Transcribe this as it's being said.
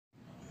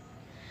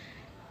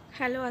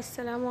Hello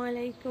আসসালামু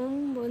আলাইকুম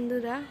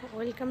বন্ধুরা,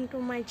 ওয়েলকাম টু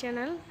মাই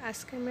চ্যানেল।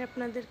 আজকে আমি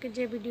আপনাদেরকে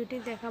যে ভিডিওটি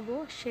দেখাবো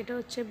সেটা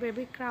হচ্ছে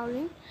বেবি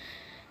ক্রাউলিং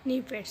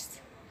নিপেটস।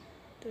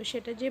 তো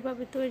সেটা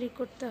যেভাবে তৈরি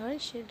করতে হয়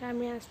সেটা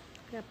আমি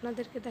আজকে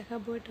আপনাদেরকে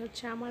দেখাবো। এটা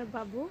হচ্ছে আমার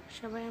বাবু।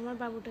 সবাই আমার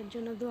বাবুটার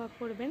জন্য দোয়া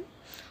করবেন।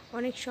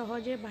 অনেক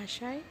সহজে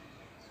ভাষায়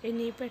এই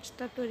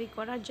নিপেটসটা তৈরি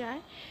করা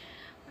যায়।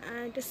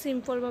 এটা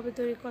সিম্পলভাবে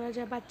তৈরি করা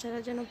যায়, বাচ্চারা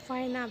যেন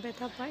পায় না,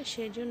 ব্যথা পায়,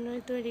 সেই জন্যই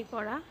তৈরি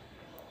করা।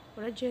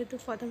 ওরা যেহেতু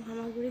প্রথম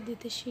হামাগুড়ি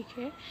দিতে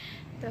শিখে,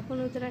 তখন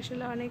ওদের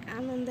আসলে অনেক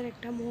আনন্দের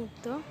একটা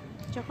মুহূর্ত।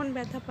 যখন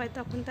ব্যথা পায়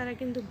তখন তারা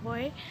কিন্তু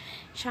ভয়ে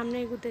সামনে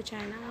এগোতে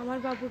চায় না। আমার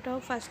বাবুটাও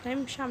ফার্স্ট টাইম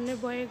সামনে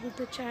ভয়ে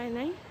এগোতে চায়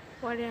নাই।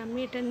 পরে আমি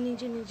এটা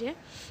নিজে নিজে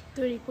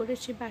তৈরি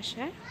করেছি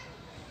বাসায়।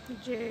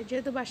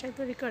 যেহেতু বাসায়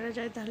তৈরি করা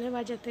যায়, তাহলে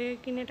বাজার থেকে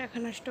কিনে টাকা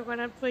নষ্ট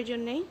করার প্রয়োজন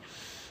নেই।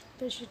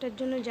 তো সেটার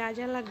জন্য যা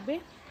যা লাগবে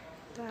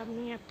তো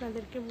আমি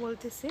আপনাদেরকে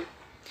বলতেছি।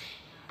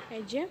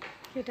 এই যে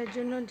এটার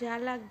জন্য যা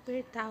লাগবে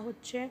তা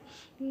হচ্ছে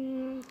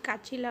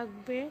কাঁচি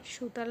লাগবে,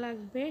 সুতা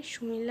লাগবে,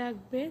 সুই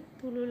লাগবে,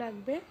 তুলো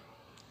লাগবে,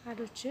 আর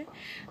হচ্ছে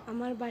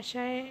আমার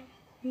বাসায়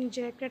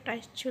নিজের একটা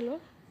টাইস ছিল,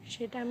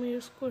 সেটা আমি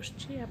ইউজ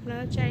করছি।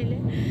 আপনারা চাইলে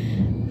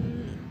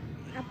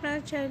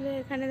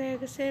এখানে দেখা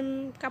গেছে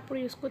কাপড়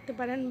ইউজ করতে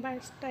পারেন, বা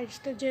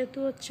টাইসটা যেহেতু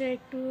হচ্ছে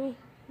একটু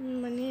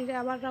মানে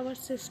রাবার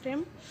সিস্টেম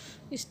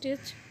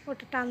স্টিচ,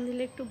 ওটা টান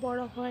দিলে একটু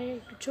বড় হয়,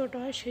 একটু ছোট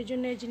হয়, সেই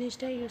জন্য এই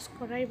জিনিসটা ইউজ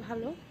করাই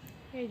ভালো।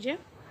 এই যে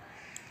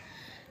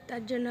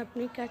তার জন্য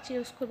আপনি কাঁচি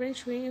ইউজ করবেন,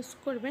 সুই ইউজ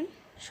করবেন,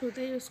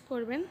 সুতো ইউজ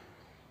করবেন,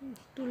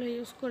 তুলো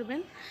ইউজ করবেন,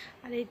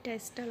 আর এই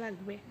টাইসটা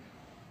লাগবে।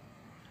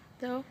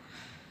 তো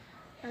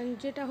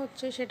যেটা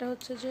হচ্ছে সেটা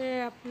হচ্ছে যে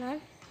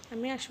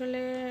আমি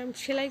আসলে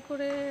সেলাই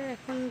করে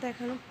এখন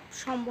দেখানো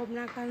সম্ভব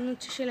না, কারণ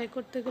হচ্ছে সেলাই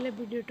করতে গেলে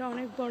ভিডিওটা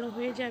অনেক বড়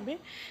হয়ে যাবে।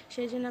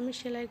 সেই জন্য আমি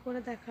সেলাই করে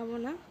দেখাবো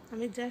না।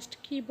 আমি জাস্ট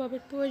কীভাবে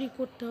তৈরি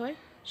করতে হয়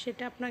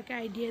সেটা আপনাকে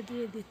আইডিয়া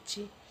দিয়ে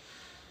দিচ্ছি।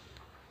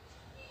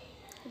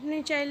 আপনি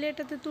চাইলে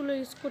এটাতে তুলো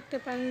ইউজ করতে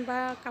পারেন বা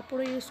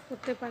কাপড়ও ইউজ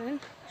করতে পারেন,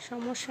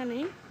 সমস্যা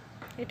নেই,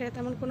 এটা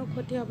তেমন কোনো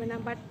ক্ষতি হবে না।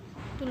 বাট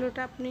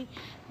তুলোটা আপনি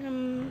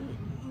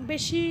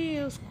বেশি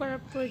ইউজ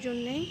করার প্রয়োজন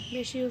নেই।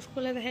 বেশি ইউজ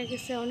করলে দেখা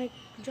গেছে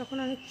যখন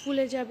অনেক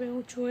ফুলে যাবে,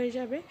 উঁচু হয়ে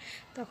যাবে,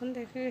 তখন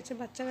দেখা গেছে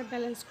বাচ্চারা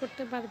ব্যালেন্স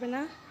করতে পারবে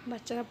না,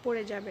 বাচ্চারা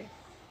পড়ে যাবে।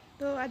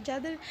 তো আর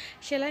যাদের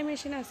সেলাই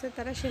মেশিন আছে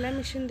তারা সেলাই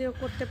মেশিন দিয়েও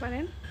করতে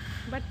পারেন,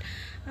 বাট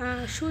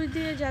সুই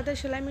দিয়ে যাদের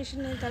সেলাই মেশিন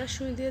নেই তারা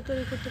সুই দিয়ে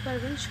তৈরি করতে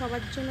পারবেন।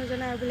 সবার জন্য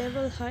যেন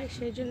অ্যাভেলেবল হয়,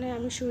 সেই জন্য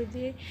আমি সুই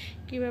দিয়ে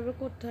কীভাবে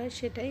করতে হয়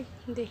সেটাই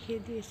দেখিয়ে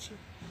দিয়েছি।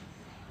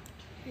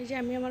 এই যে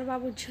আমি আমার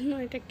বাবুর জন্য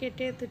এটা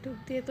কেটে এতটুক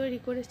দিয়ে তৈরি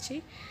করেছি।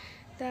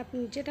 তা আপনি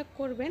যেটা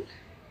করবেন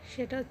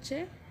সেটা হচ্ছে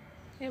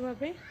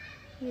এভাবে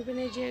নেবেন।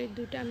 এই যে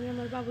দুটো আমি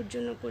আমার বাবুর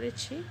জন্য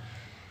করেছি।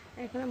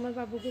 এখন আমার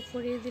বাবুকে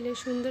পরিয়ে দিলে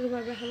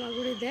সুন্দরভাবে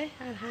হামাগুড়ি দেয়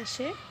আর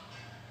হাসে।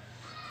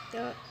 তো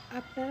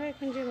আপনারা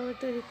এখন যেভাবে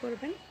তৈরি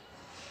করবেন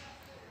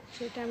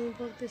সেটা আমি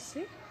বলতেছি।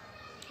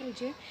 এই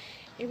যে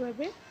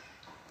এভাবে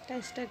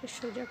টাইসটাকে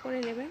সোজা করে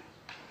নেবেন,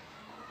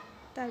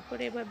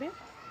 তারপরে এভাবে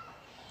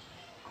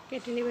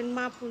কেটে নেবেন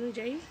মাপ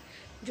অনুযায়ী।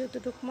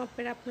 যতটুকু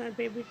মাপের আপনার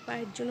বেবির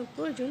পায়ের জন্য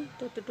প্রয়োজন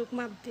ততটুকু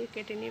মাপ দিয়ে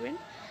কেটে নেবেন।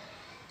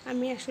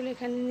 আমি আসলে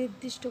এখানে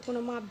নির্দিষ্ট কোনো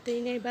মাপ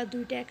দিই নাই বা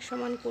দুইটা এক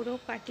সমান করেও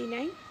কাটি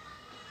নাই,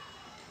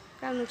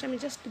 কারণ হচ্ছে আমি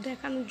জাস্ট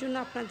দেখানোর জন্য,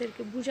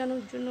 আপনাদেরকে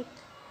বোঝানোর জন্য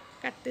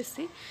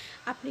কাটতেছি।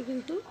 আপনি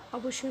কিন্তু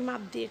অবশ্যই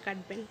মাপ দিয়ে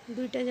কাটবেন,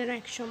 দুইটা যেন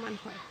এক সমান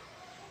হয়,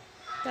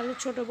 তাহলে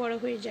ছোট বড়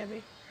হয়ে যাবে।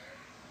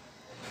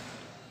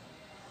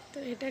 তো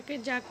এটাকে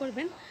যা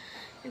করবেন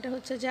এটা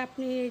হচ্ছে যে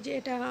আপনি এই যে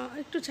এটা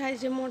একটু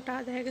সাইজে মোটা,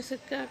 দেখা গেছে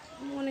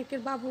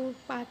অনেকের বাবুর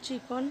পা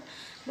চিকন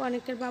বা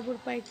অনেকের বাবুর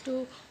পা একটু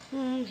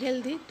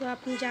হেলদি। তো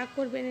আপনি যা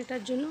করবেন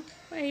এটার জন্য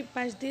এই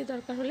পাশ দিয়ে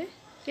দরকার হলে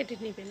কেটে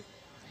নেবেন।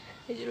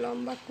 এই যে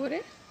লম্বা করে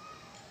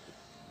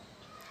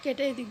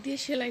কেটে এদিক দিয়ে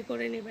সেলাই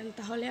করে নেবেন,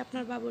 তাহলে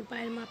আপনার বাবুর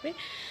পায়ের মাপে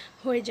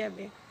হয়ে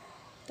যাবে।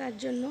 তার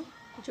জন্য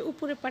যে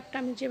উপরের পাটটা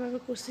আমি যেভাবে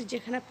করছি,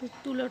 যেখানে আপনি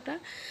তুলোটা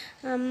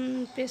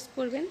প্রেস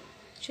করবেন,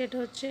 সেটা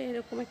হচ্ছে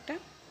এরকম একটা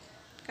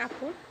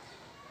কাপড়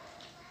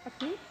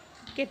আপনি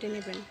কেটে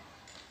নেবেন।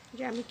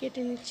 যে আমি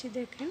কেটে নিচ্ছি,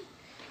 দেখেন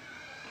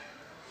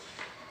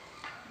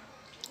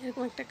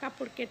এরকম একটা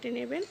কাপড় কেটে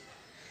নেবেন।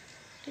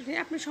 ঠিক আছে,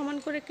 আপনি সমান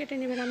করে কেটে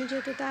নেবেন। আমি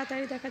যেহেতু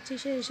তাড়াতাড়ি দেখাচ্ছি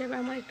সেই হিসেবে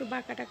আমার একটু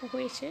বাঁকা টাকা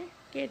হয়েছে।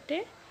 কেটে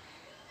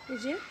এই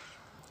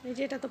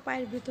যে এটা তো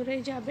পায়ের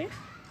ভিতরেই যাবে,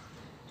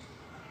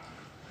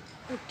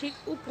 ঠিক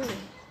উপরে,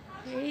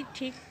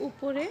 ঠিক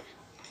উপরে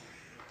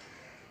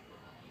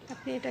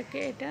আপনি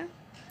এটা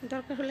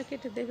দরকার হলে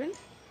কেটে দেবেন।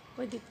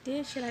 ওই দিক দিয়ে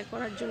সেলাই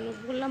করার জন্য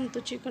বললাম তো,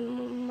 চিকন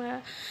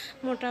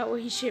মোটা ওই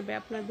হিসেবে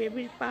আপনার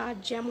বেবির পা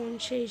যেমন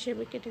সেই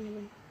হিসেবে কেটে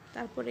নেবেন।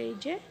 তারপরে এই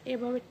যে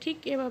ঠিক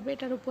এভাবে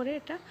এটার উপরে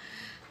এটা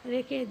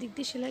রেখে এদিক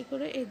দিয়ে সেলাই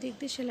করে, এদিক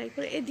দিয়ে সেলাই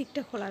করে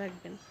এদিকটা খোলা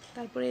রাখবেন।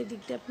 তারপরে এদিক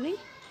দিয়ে আপনি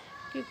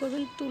কী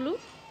করবেন, তুলো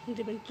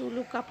দেবেন। তুলো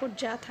কাপড়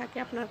যা থাকে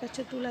আপনার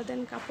কাছে, তুলা দেন,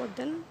 কাপড়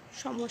দেন,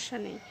 সমস্যা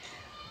নেই।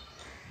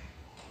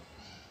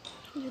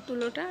 যে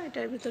তুলোটা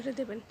এটার ভিতরে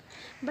দেবেন,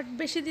 বাট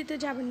বেশি দিতে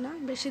যাবেন না,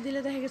 বেশি দিলে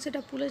দেখা গেছে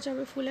এটা ফুলে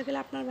যাবে, ফুলে গেলে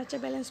আপনার বাচ্চা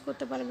ব্যালেন্স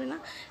করতে পারবে না,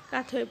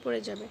 কাত হয়ে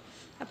পড়ে যাবে।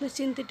 আপনি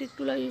সিনথেটিক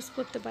তুলা ইউজ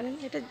করতে পারেন,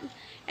 এটা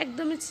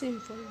একদমই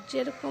সিম্পল।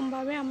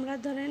 যেরকমভাবে আমরা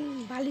ধরেন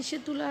বালিশে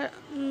তুলা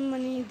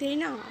মানে দেই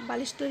না,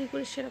 বালিশ তৈরি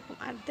করে সেরকম।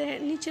 আর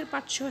নিচের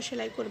পাট সহ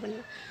সেলাই করবেন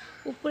না,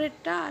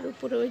 উপরেরটা আর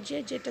উপরে ওই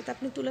যেটাতে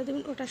আপনি তুলে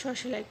দেবেন ওটা সহ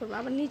সেলাই করবেন।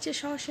 আবার নিচে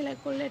সহ সেলাই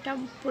করলে এটা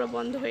পুরো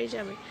বন্ধ হয়ে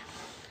যাবে।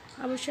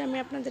 অবশ্যই আমি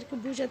আপনাদেরকে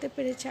বোঝাতে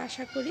পেরেছি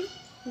আশা করি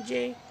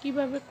যে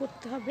কিভাবে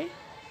করতে হবে।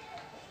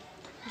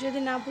 যদি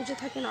না বুঝে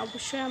থাকেন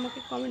অবশ্যই আমাকে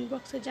কমেন্ট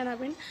বক্সে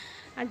জানাবেন।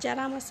 আর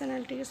যারা আমার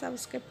চ্যানেলটিকে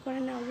সাবস্ক্রাইব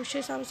করেন না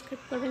অবশ্যই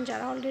সাবস্ক্রাইব করবেন।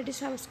 যারা অলরেডি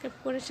সাবস্ক্রাইব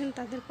করেছেন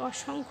তাদেরকে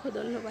অসংখ্য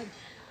ধন্যবাদ।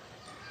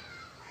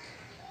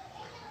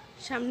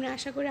 সামনে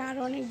আশা করি আরও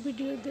অনেক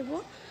ভিডিও দেব।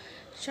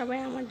 সবাই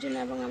আমার জন্য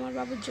এবং আমার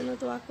বাবুর জন্য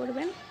দোয়া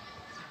করবেন।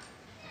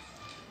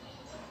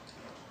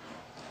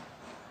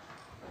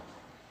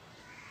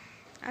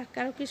 আর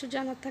কারো কিছু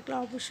জানার থাকলে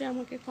অবশ্যই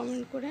আমাকে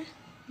কমেন্ট করে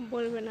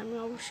বলবেন। আমি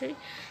অবশ্যই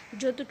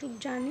যতটুকু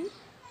জানি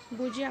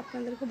বুঝে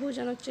আপনাদেরকে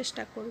বোঝানোর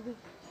চেষ্টা করব।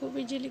 খুব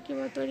ইজিলি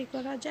কীভাবে তৈরি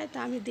করা যায় তা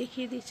আমি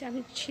দেখিয়ে দিচ্ছি। আমি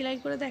সেলাই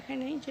করে দেখাই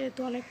নাই, যেহেতু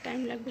অনেক টাইম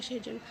লাগবে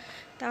সেই জন্য।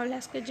 তাহলে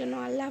আজকের জন্য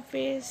আল্লাহ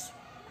হাফেজ।